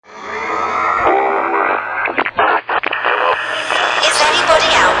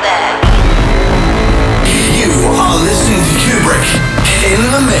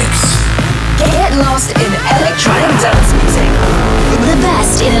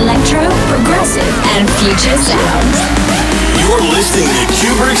and future sounds. You're listening to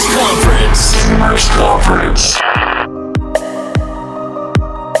Cuebrick's Conference. Cuebrick's Conference.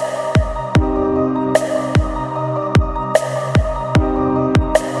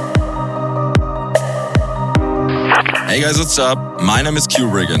 Hey guys, what's up? My name is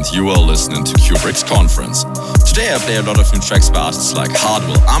Cuebrick and you are listening to Cuebrick's Conference. Today I play a lot of new tracks by artists like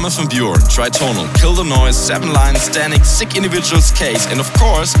Hardwell, Armin van Buuren, Tritonal, Kill the Noise, Seven Lions, Danik, Sick Individuals, Case, and of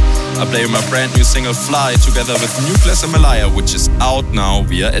course, I play my brand new single Fly together with Nucleus and Malaya, which is out now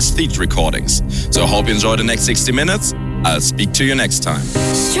via Aesthete Recordings. So I hope you enjoy the next 60 minutes. I'll speak to you next time.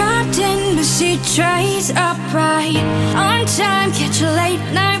 Strapped in the seat, trays upright. On time, catch a late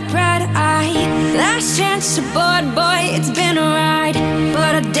night bright eye. Last chance to board, boy, it's been a ride.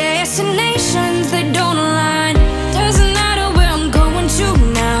 But our destinations, they don't align. Doesn't matter where I'm going to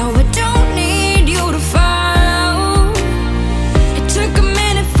now. I don't need you to follow. It took a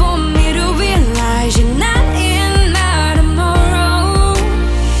minute for me to realize you're not in my tomorrow.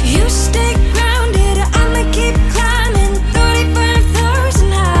 You stay grounded, I'ma keep climbing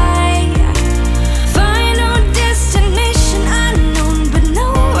 35,000 high. Final destination unknown, but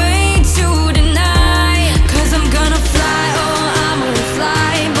no way to deny. 'Cause I'm gonna fly, oh, I'm gonna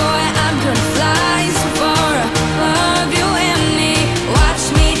fly, boy, I'm gonna fly so far above you and me. Watch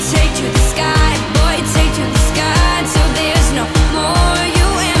me take to the sky, boy, take to the sky till there's no more you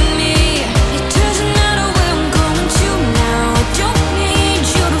and me. It doesn't matter where I'm going to now. I don't need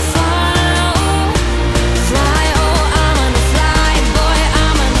you to follow. Fly, oh, I'm gonna fly, boy,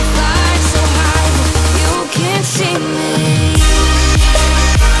 I'm gonna fly so high you can't see me.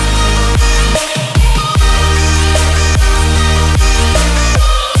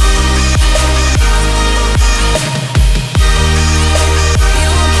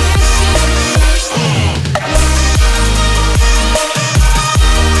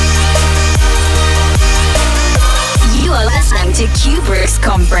 You are listening to Cuebrick's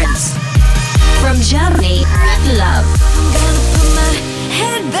Conference. From Germany with love. Gonna put my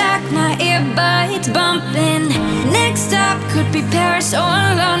head back, my earbuds bumping. Next stop could be Paris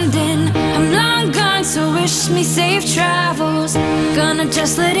or London. I'm long gone, so wish me safe travels. Gonna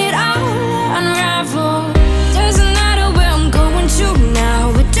just let it all unravel. Doesn't matter where I'm going to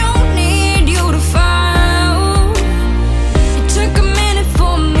now. I don't need you to follow. It took a minute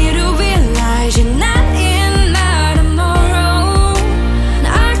for me to realize you're not in my tomorrow. And I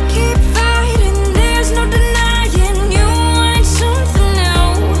keep fighting, there's no denying you want something new.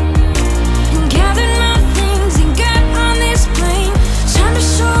 And gathered my things and got on this plane. Time to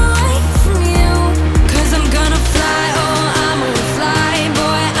show away from you. 'Cause I'm gonna fly, oh, I'm gonna fly,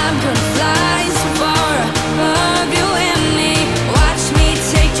 boy, I'm gonna fly so far above you and me. Watch me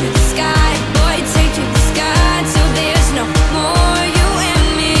take to the sky, boy, take to the sky till there's no more you and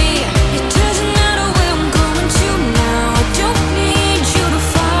me. It doesn't matter where I'm going to now. I don't need you to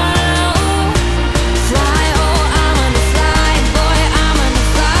follow. Fly, oh, I'm gonna fly, boy, I'm gonna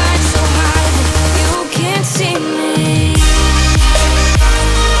fly so high that you can't see me.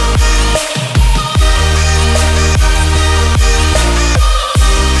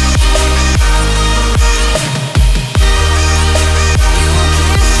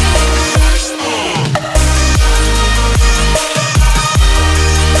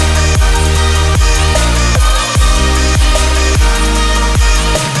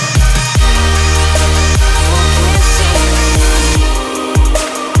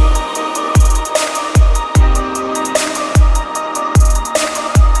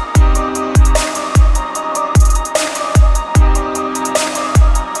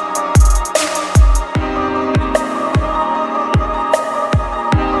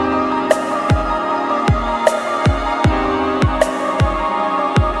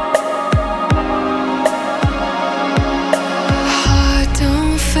 Heart,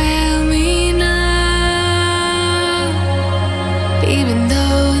 don't fail me now. Even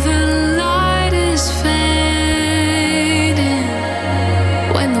though the light is fading,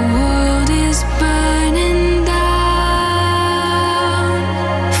 when the world is burning down,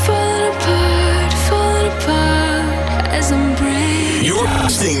 falling apart as I'm breaking. You're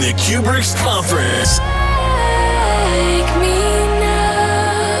listening to Cuebrick's Conference. Take me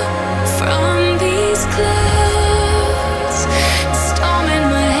now from these clouds. Storm in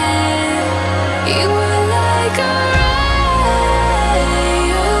my head. You were like a ray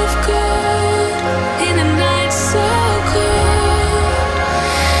of gold in a night so cold.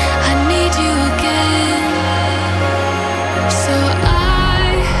 I need you again. So I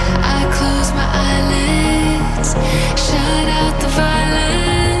close my eyelids, shut out the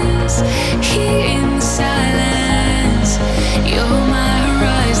violence here in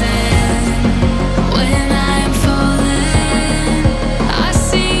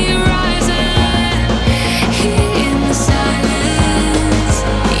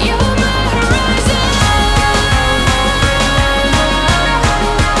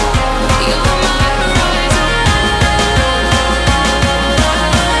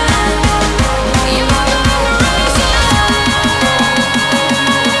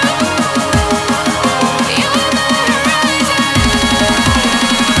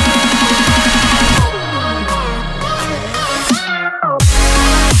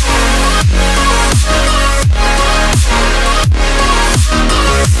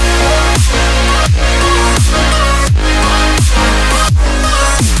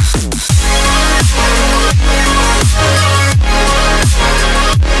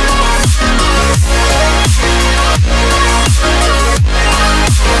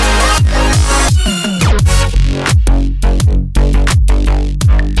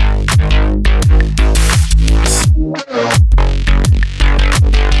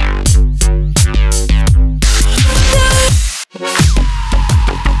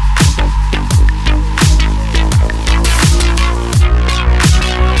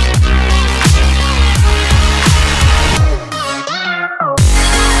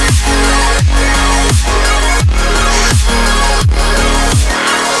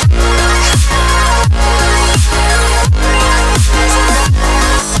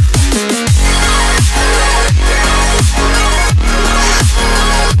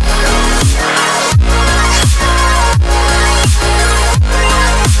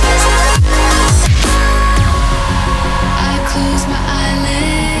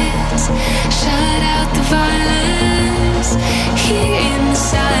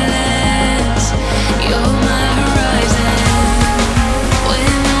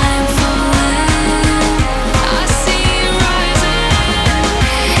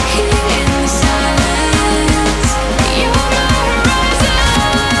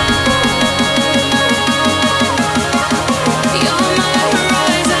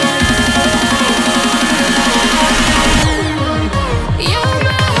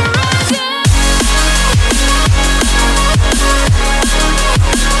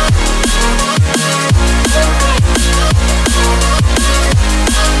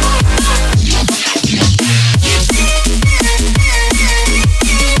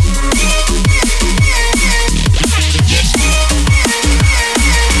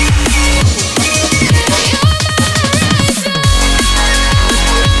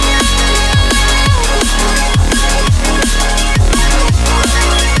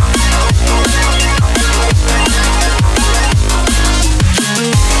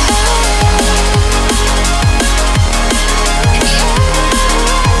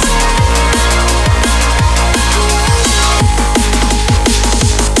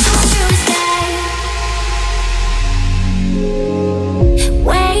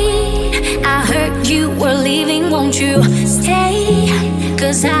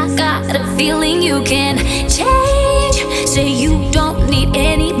feeling you can change. Say you don't need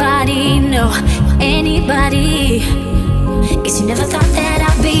anybody, no, anybody. Guess you never thought that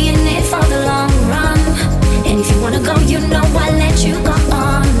I'd be in it for the long run. And if you wanna go, you know I'll let you go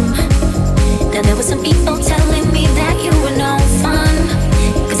on. Now there were some people telling me that you were no fun,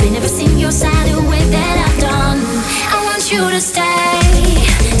 cause they never seen your side of the way that I've done. I want you to stay,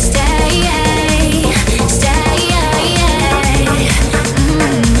 stay, stay.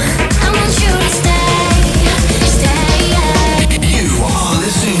 I want you to stay, stay. You are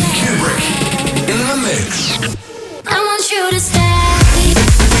listening to Cuebrick in the mix. I want you to stay.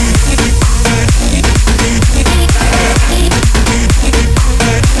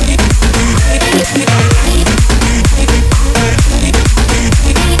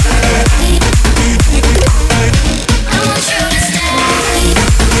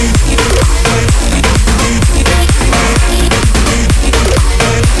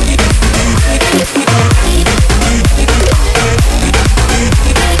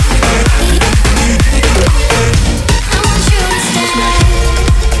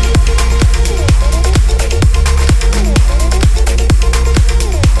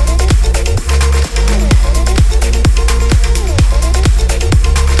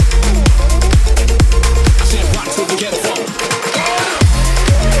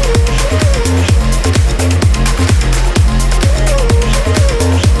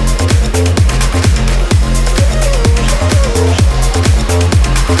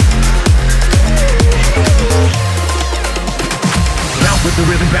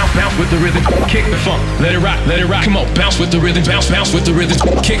 With the rhythm, bounce with the rhythm,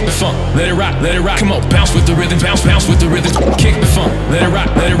 kick the funk, let it rock, come on, bounce with the rhythm, bounce with the rhythm, kick the funk, let it rock,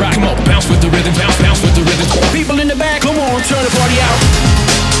 come on, bounce with the rhythm, bounce with the rhythm. People in the back, come on, turn the party out.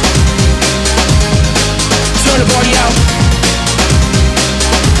 Turn the party out.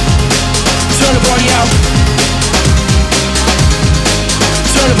 Turn the party out.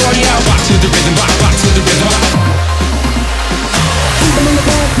 Turn the party out. Rock to the rhythm, rock to the rhythm. People in the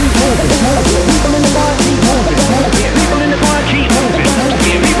back keep moving. People in the back keep moving. People in the bar keep moving.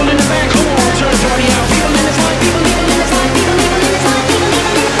 Yeah, people in the back, come on, turn the party out. People in the front, people in the front, people in the front, people in the front.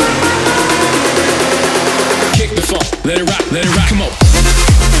 Kick the funk, let it rock, come on.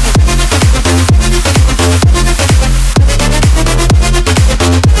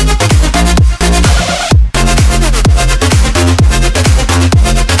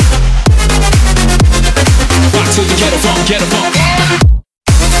 Rock to the get a funk, get a funk.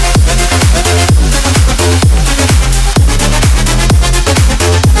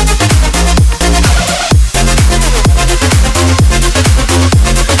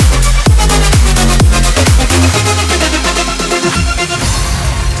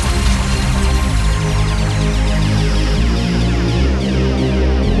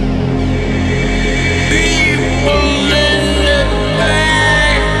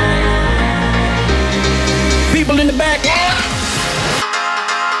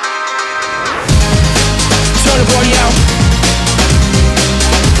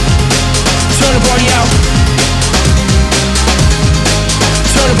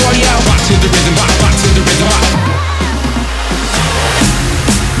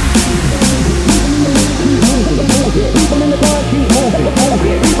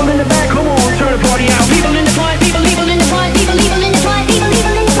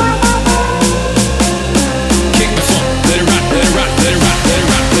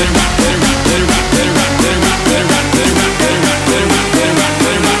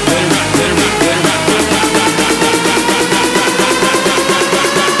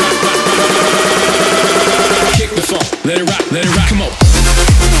 Let it rock, come on.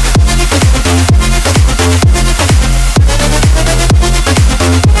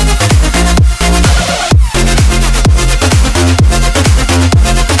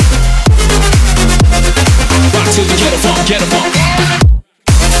 Rock till you get a funk, get a funk.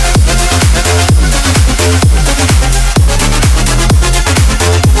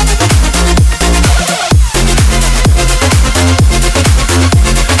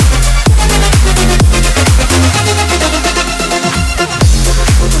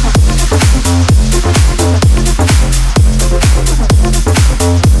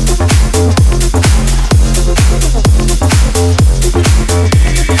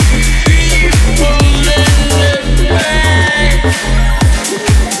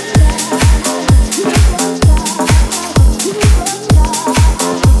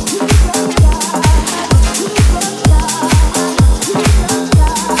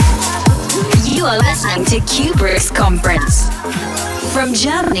 To Cuebrick's conference from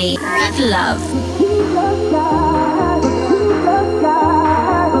Germany with love.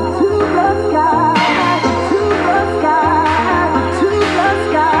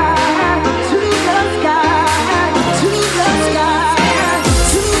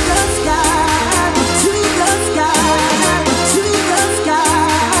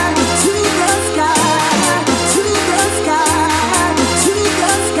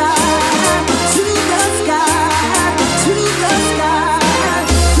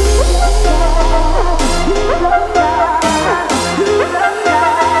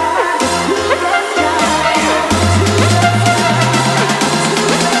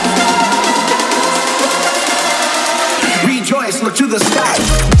 the sky.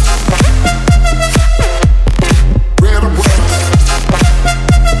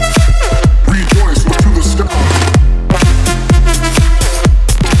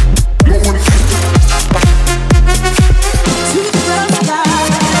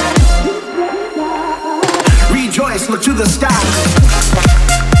 Rejoice, look to the sky.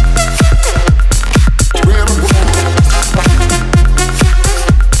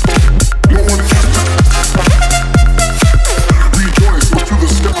 No one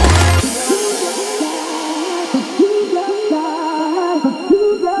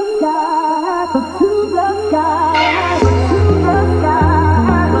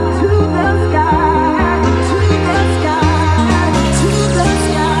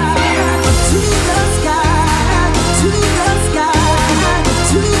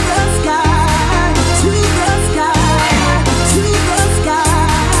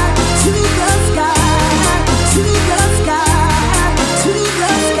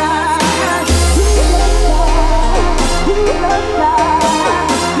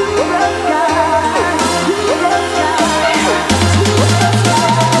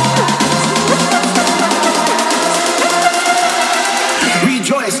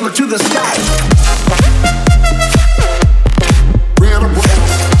Rejoice, look to the sky. Look to the sky.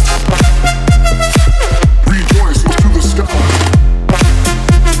 Rejoice, look to the sky.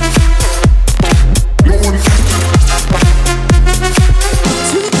 No one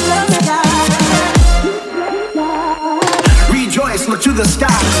Rejoice, look to the sky.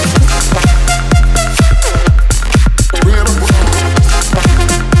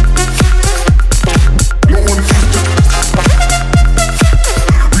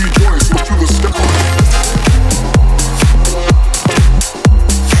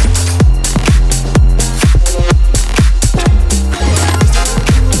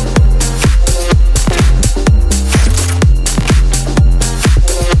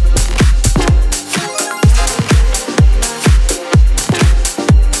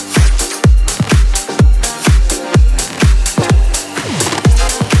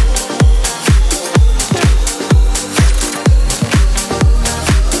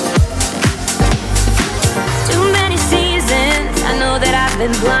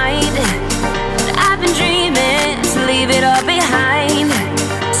 Been blind, but I've been dreaming to leave it all behind.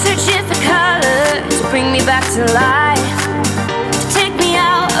 Searching for color to bring me back to life, to take me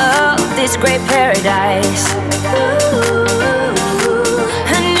out of this great paradise. Ooh,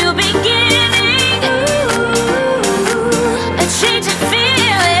 a new beginning, a change of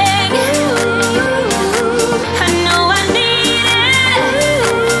feeling. I know I need it,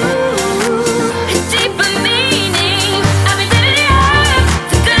 a deeper meaning. I've been living it up.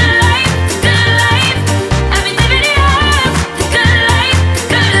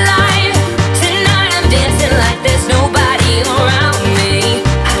 Nobody around me.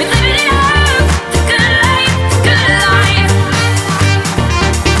 I've been living it up, the good life, the good life.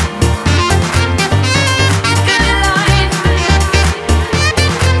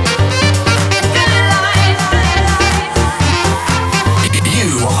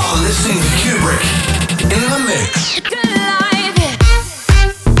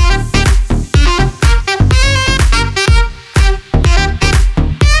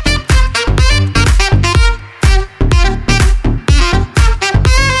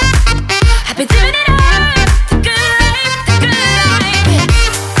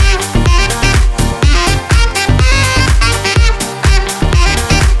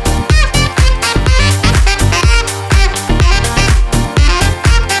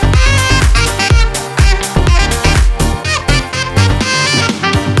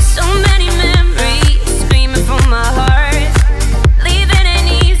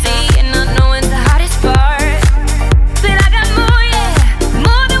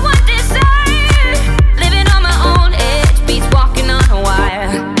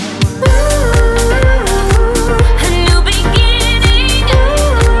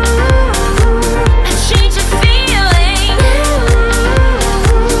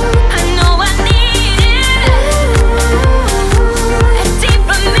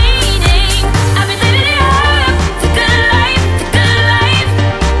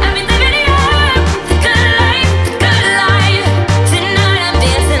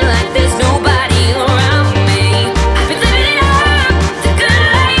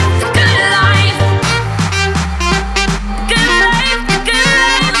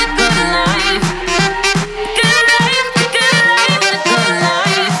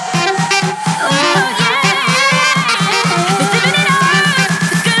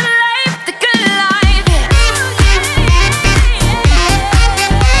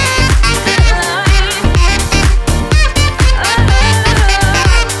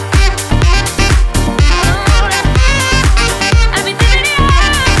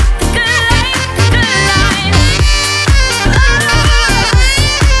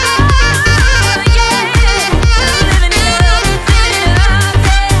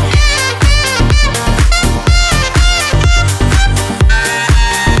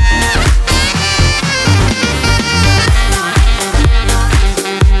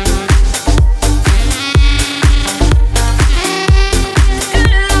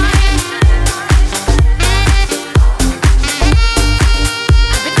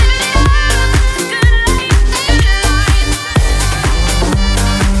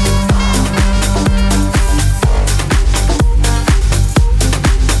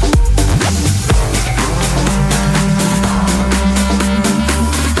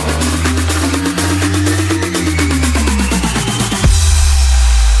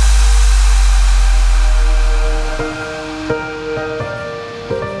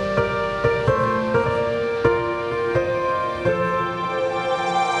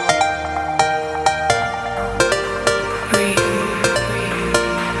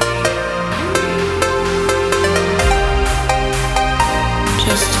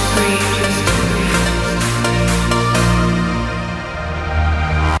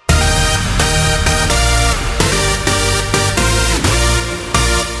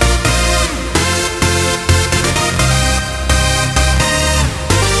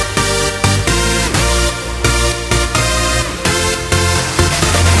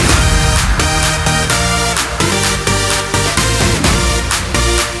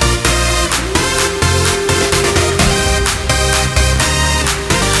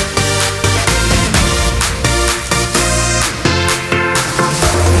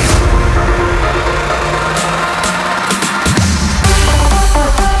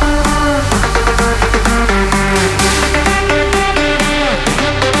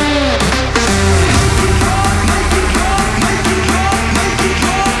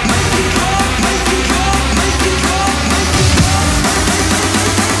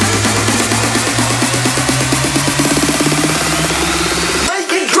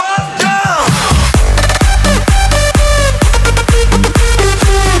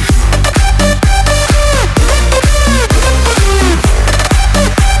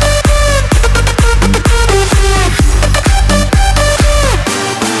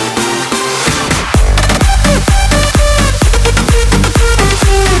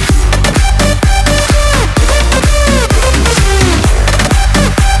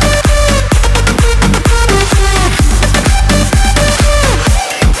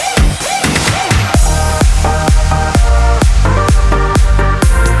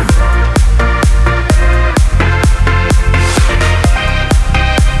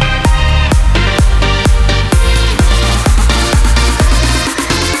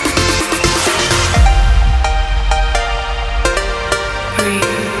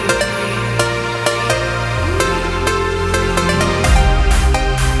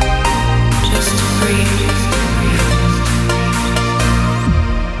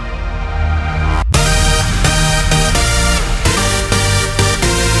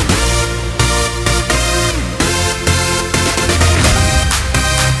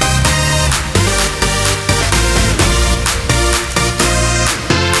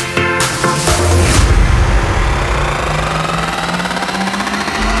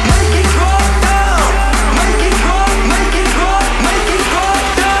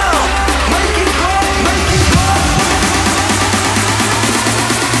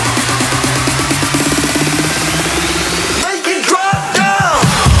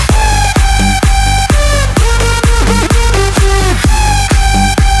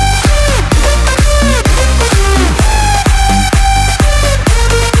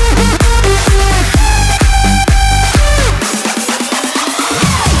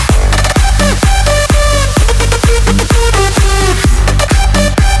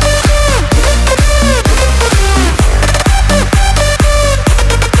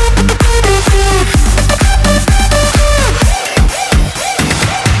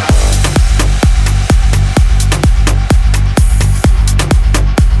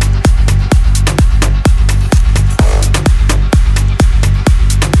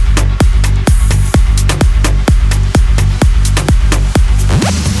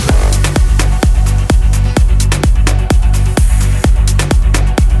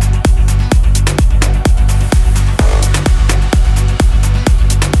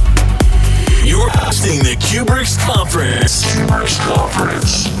 Cuebrick's Conference. Cuebrick's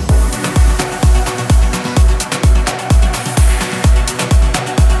Conference.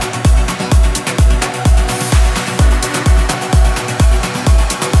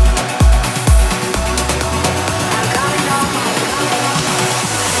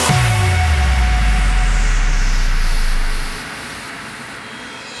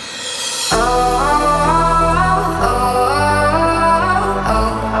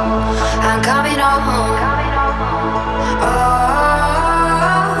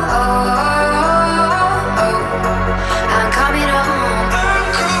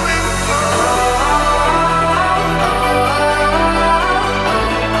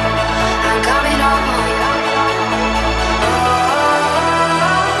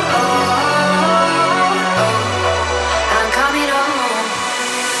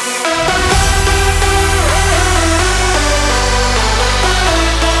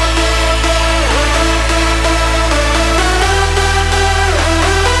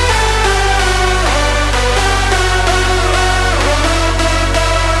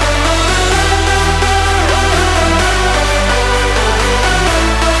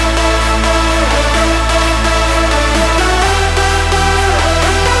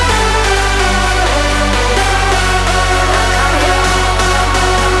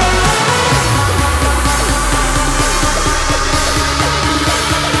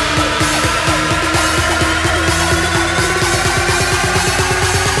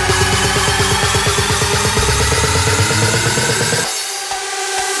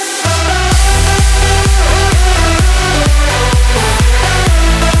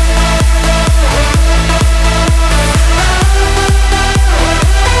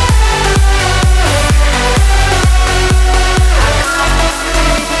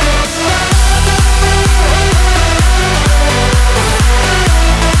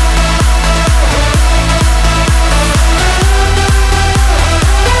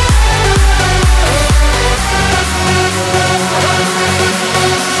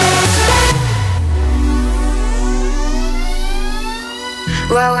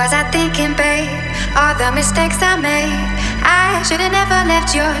 What was I thinking, babe? All the mistakes I made, I should've never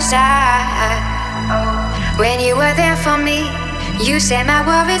left your side. When you were there for me, you set my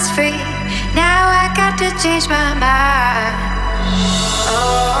worries free. Now I got to change my mind.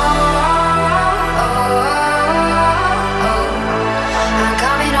 I'm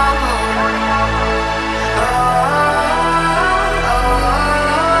coming home.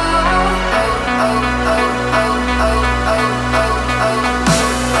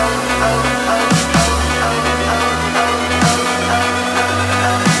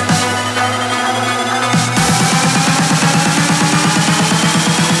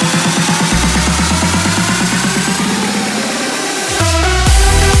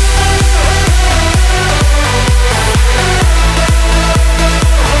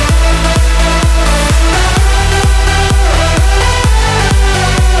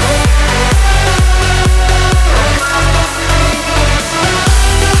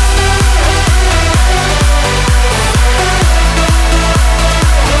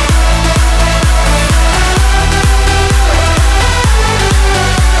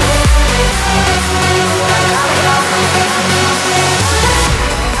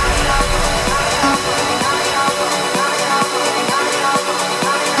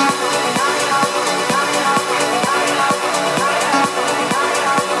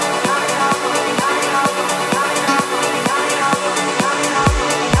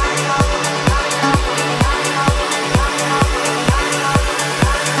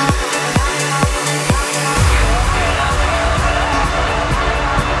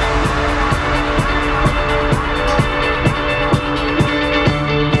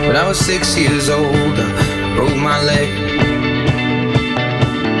 When I was 6 years old, I broke my leg.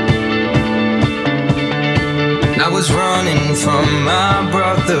 And I was running from my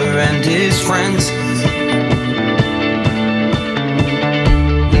brother and his friends,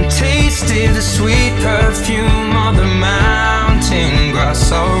 and tasted the sweet perfume of the mountain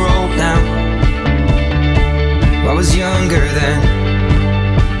grass I rolled down. I was younger then.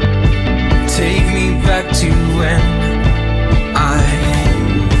 Take me back to when I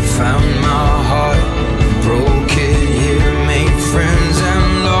found my heart, broke it here, made friends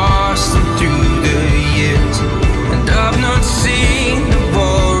and lost them through the years. And I've not seen the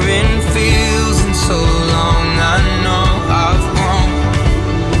boring fields in so long. I know I've grown,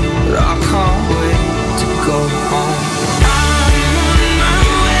 but I can't wait to go home. I'm on my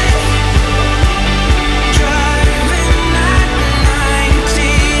way, driving at night.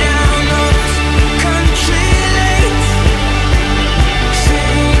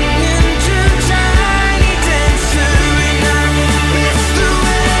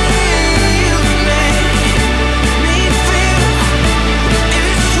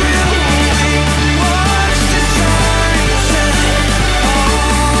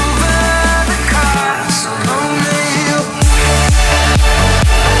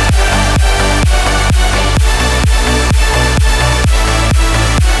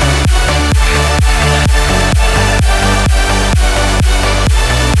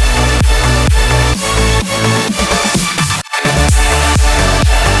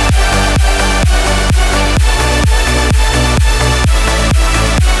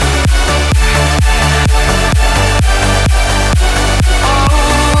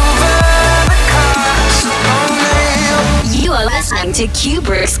 to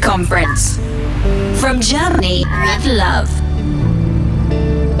Cuebrick's conference. From Germany with love.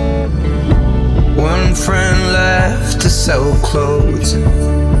 One friend left to sell clothes.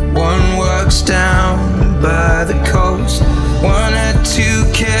 One works down by the coast. One had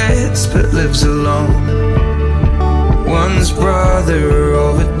 2 kids but lives alone. One's brother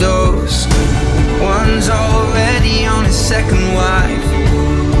overdosed. One's already on his 2nd wife.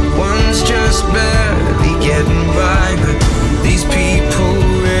 One's just barely getting by. But these people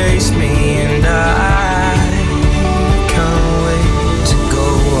raised me and I can't wait to go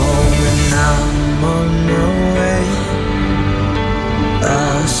home. And I'm on my way.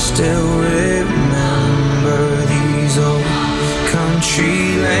 I still remember these old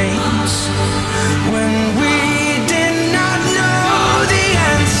country lanes when we did not know the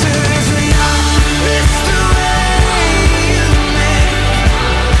answers. And I miss the way you make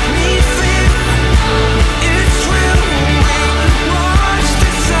me feel. It's real when we watch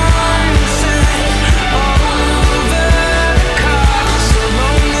the sunset over the castle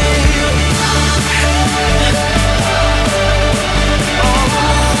on the hill.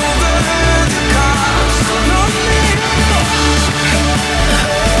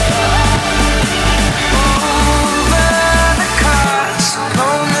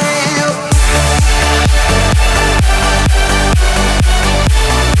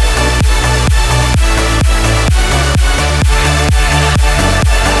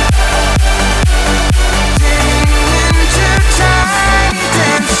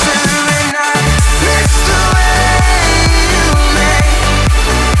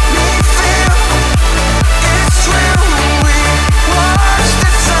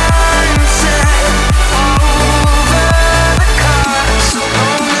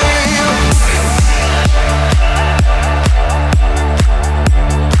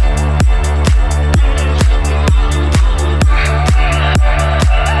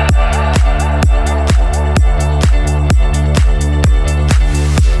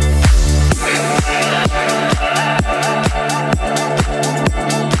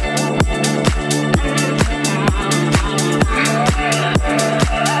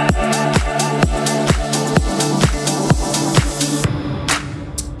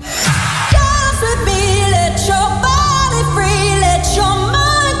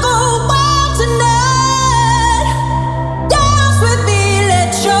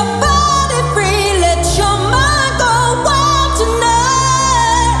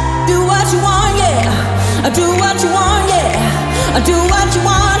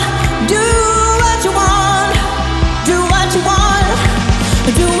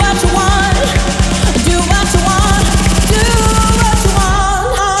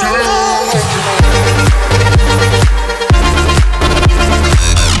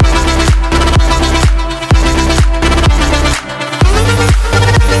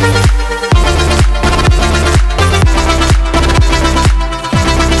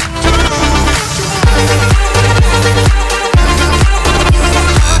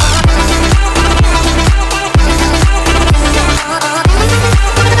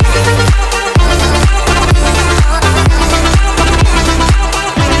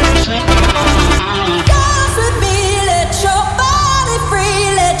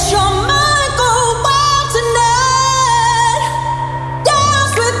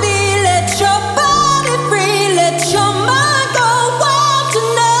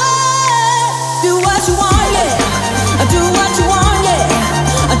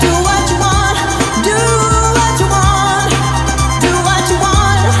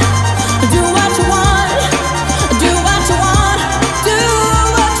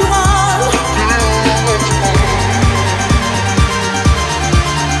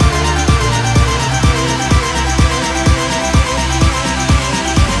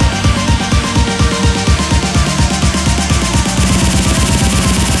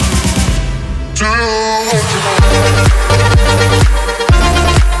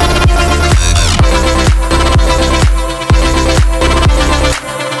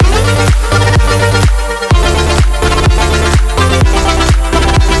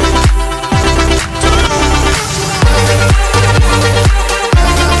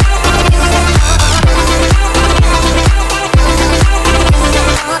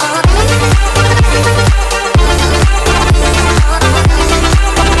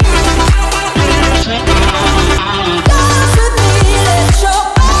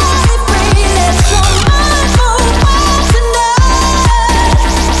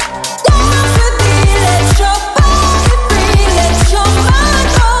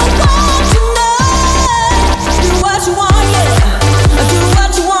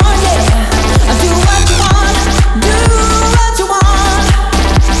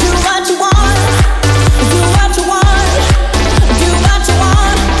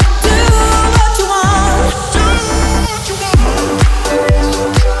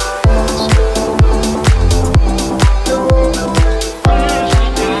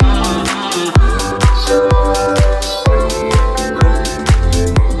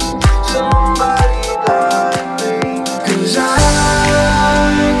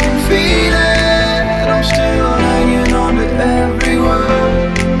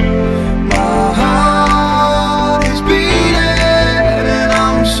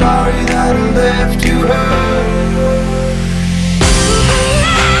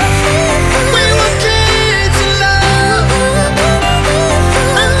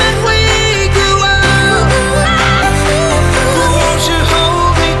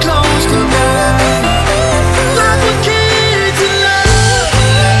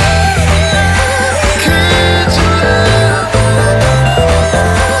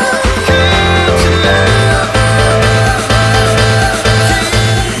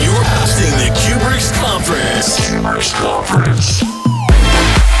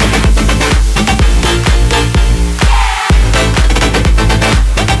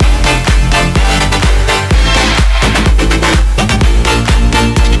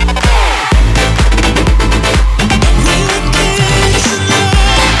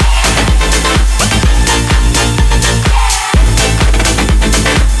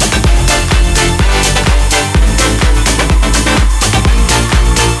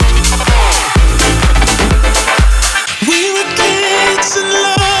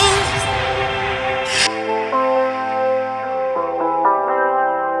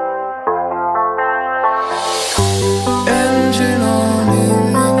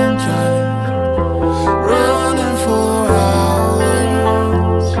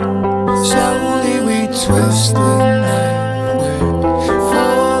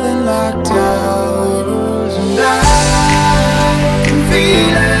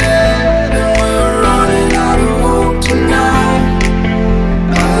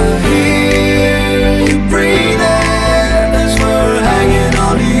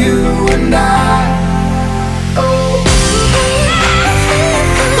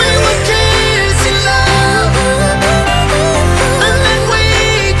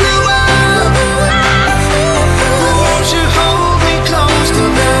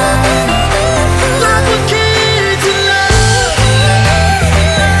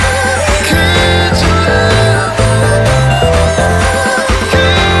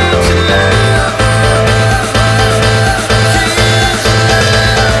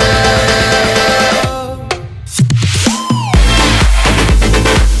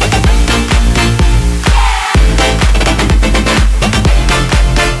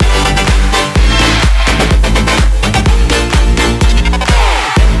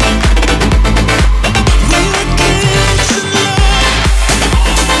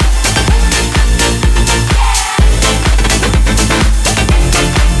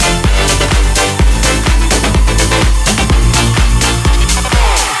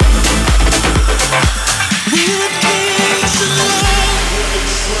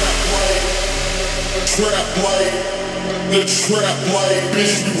 trap like, the trap like,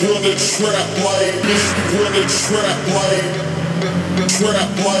 bitch, you wanna trap like, bitch, you wanna trap like, the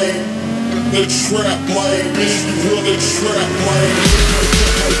trap like, bitch, you wanna trap like.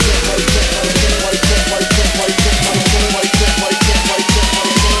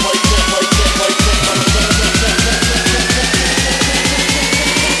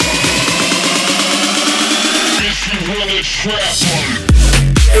 Trap.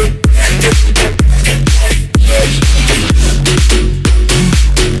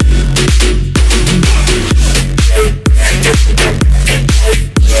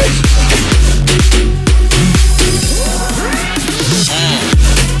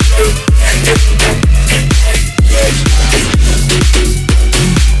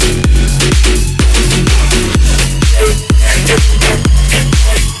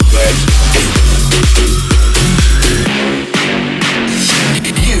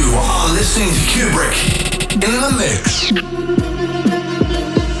 Cuebrick in the mix.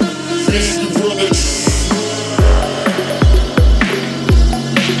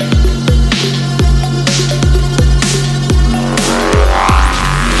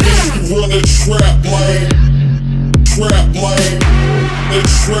 Wanna trap like, the trap like, bitch, you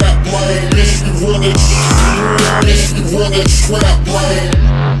wanna trap like, the trap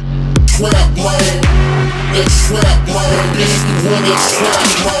like, the trap like, bitch, you wanna trap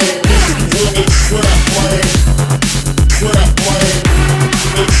like, wanna trap like,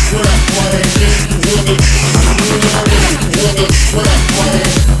 the trap like, bitch, you wanna trap like,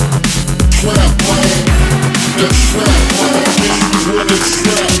 the trap like, the trap like, bitch, you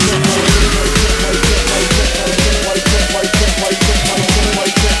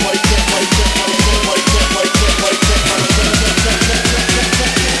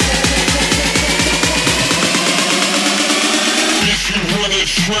wanna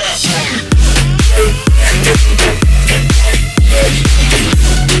trap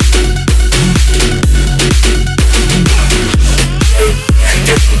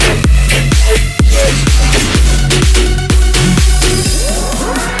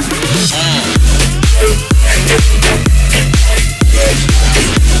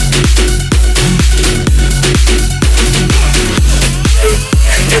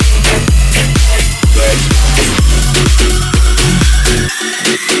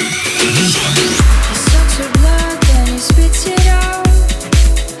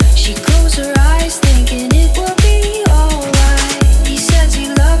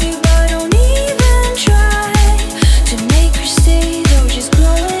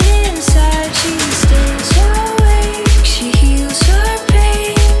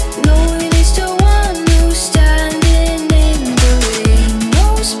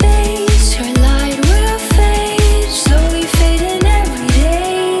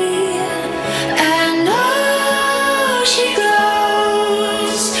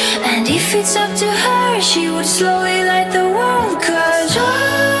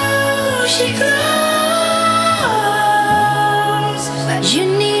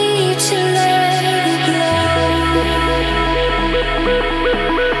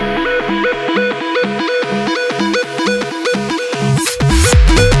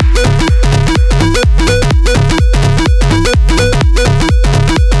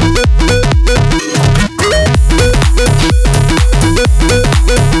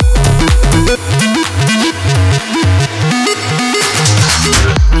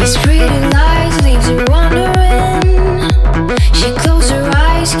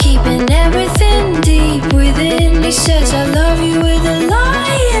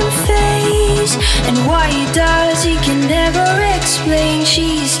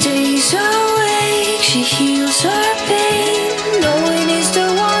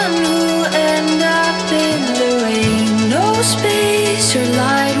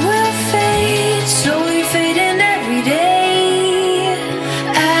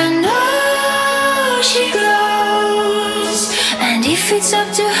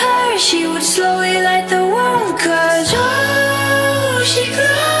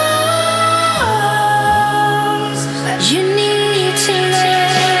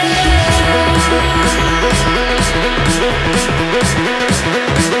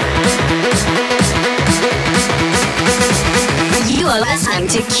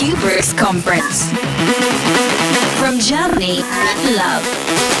To Cuebrick's conference. From Germany, love.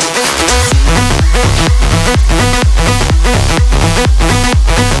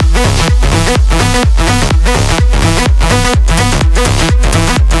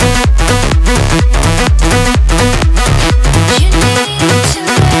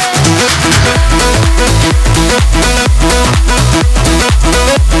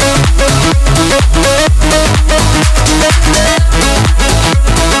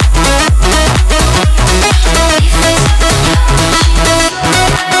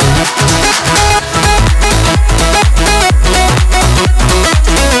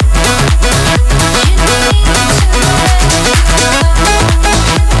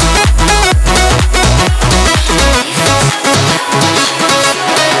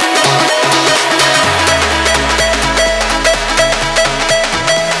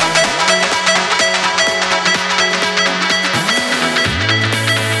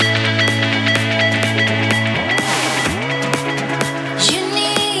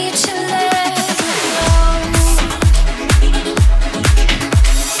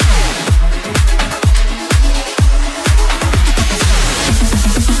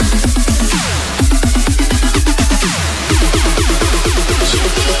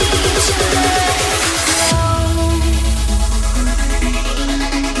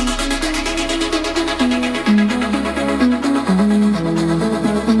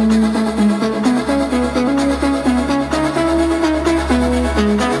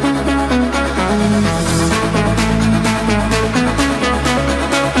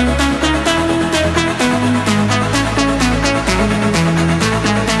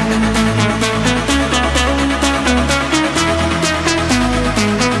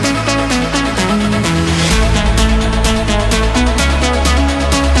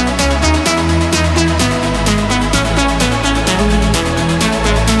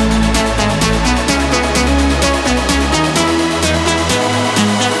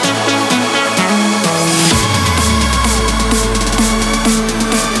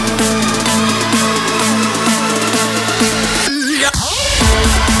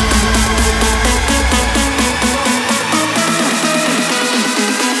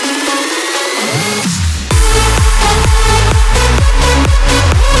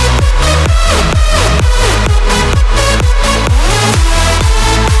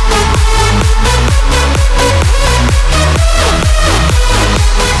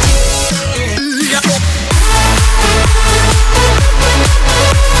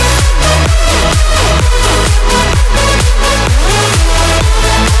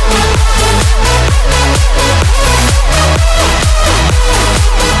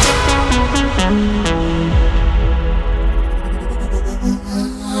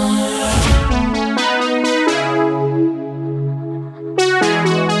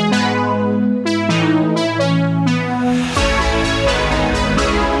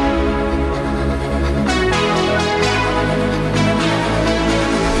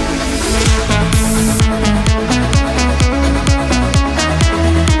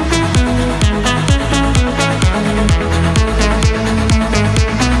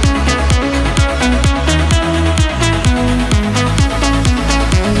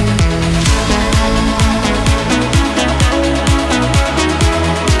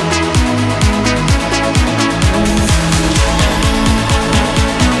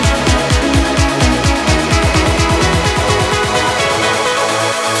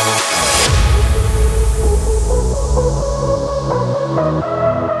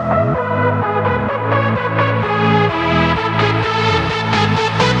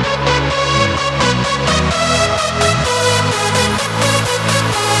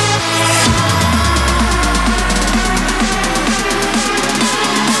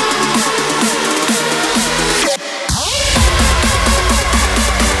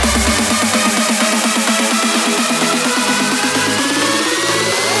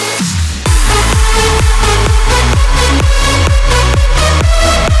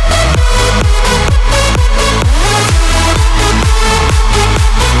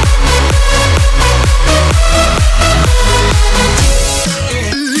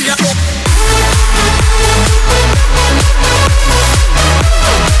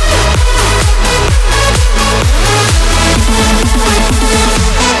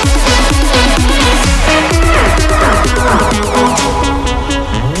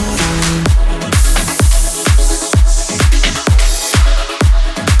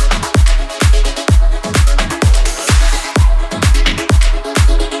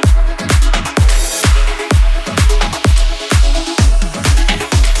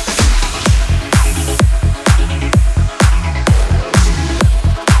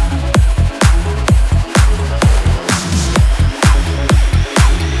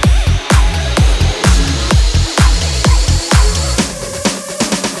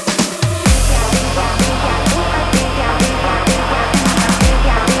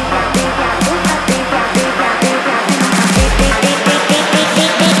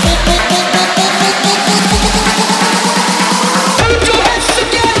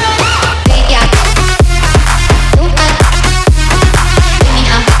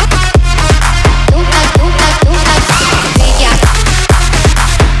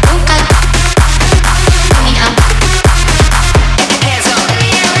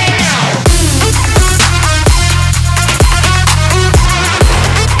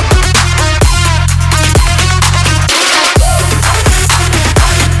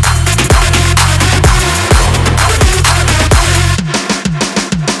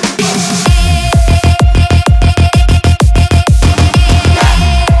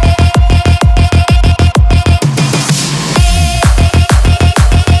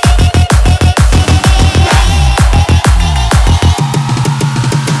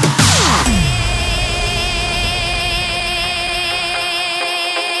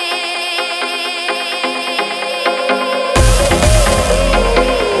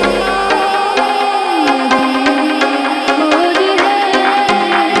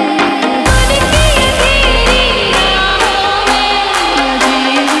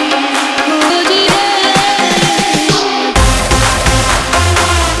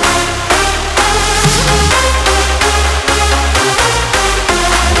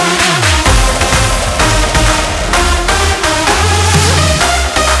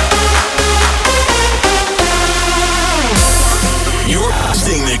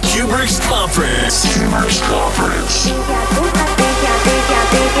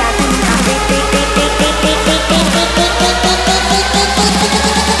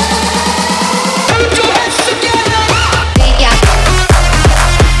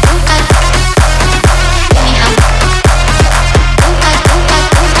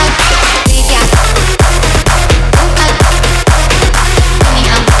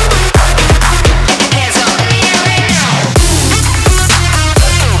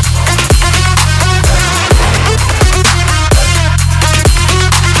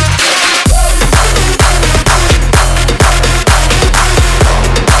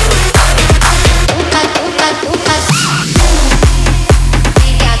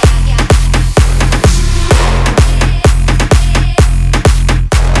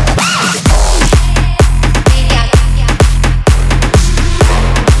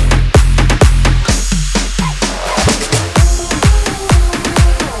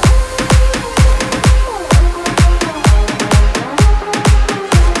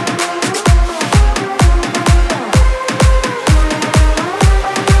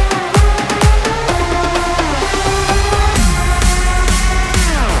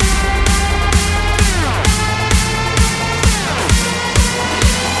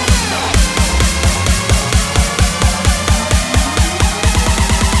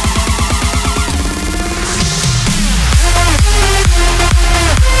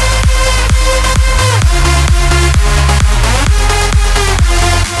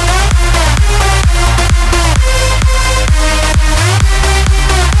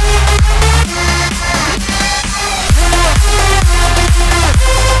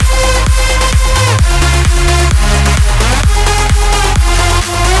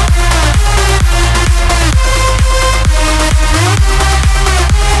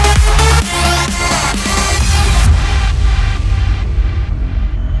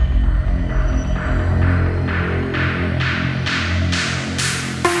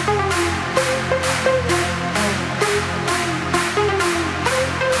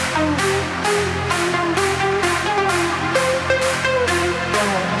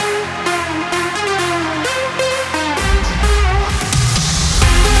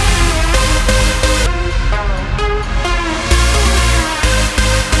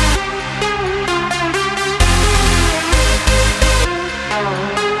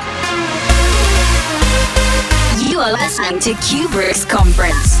 listening to Cuebrick's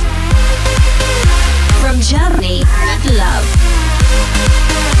Conference. From Germany, love.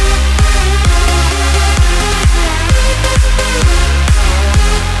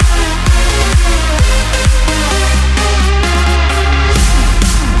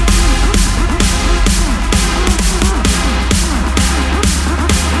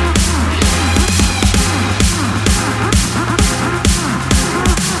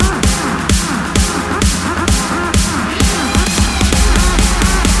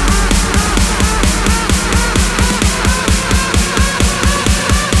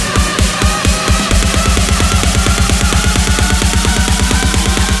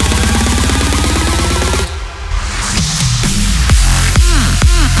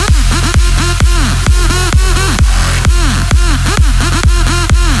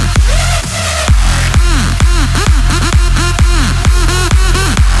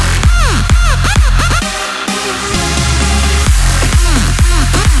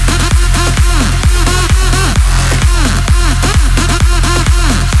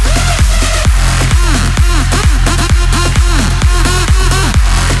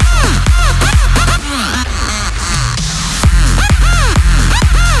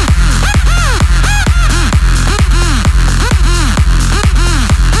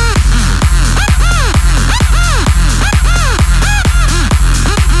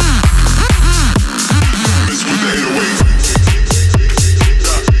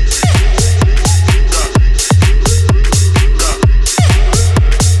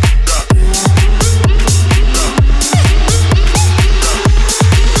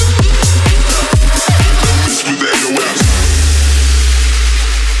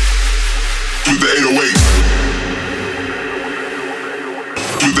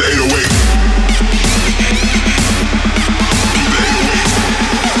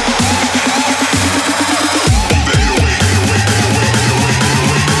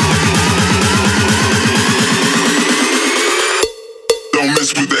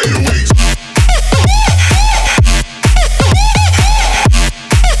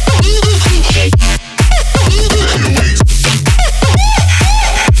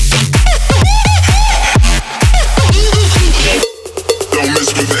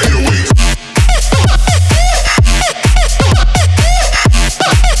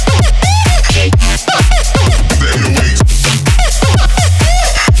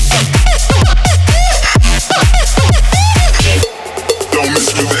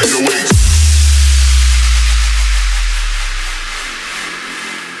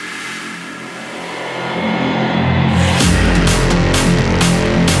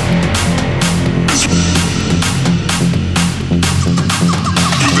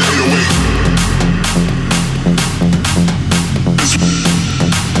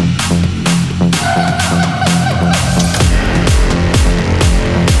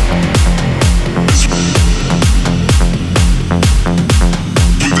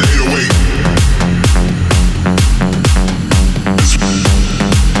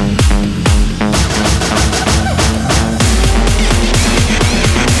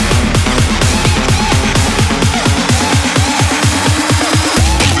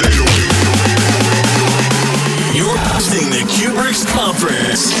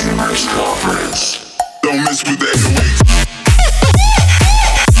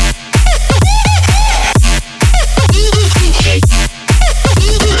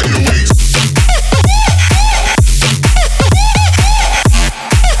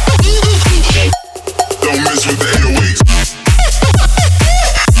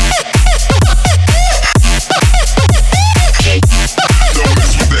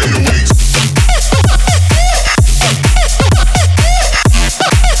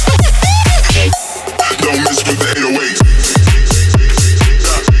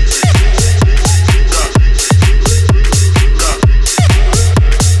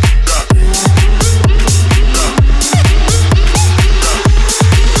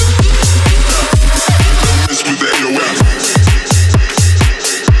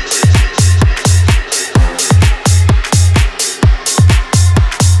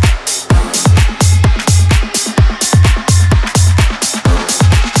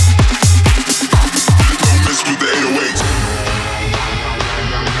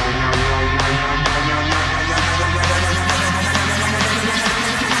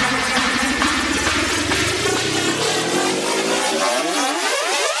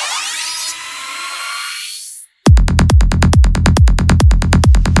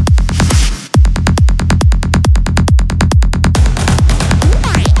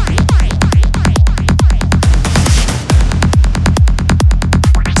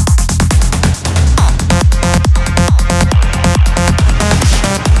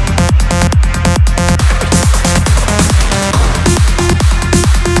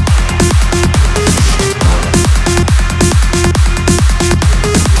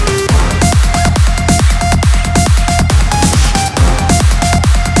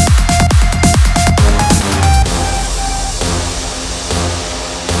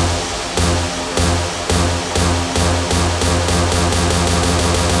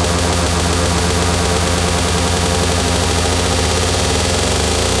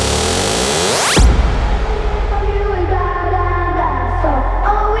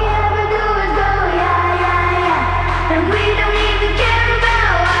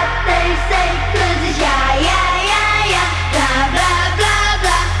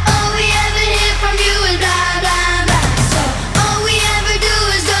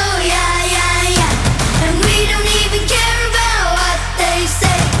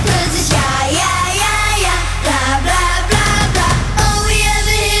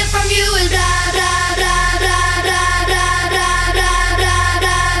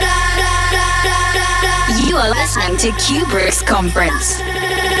 to Cuebrick's conference.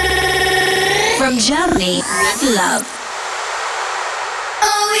 From Germany with love.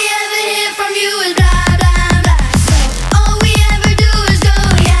 All we ever hear from you is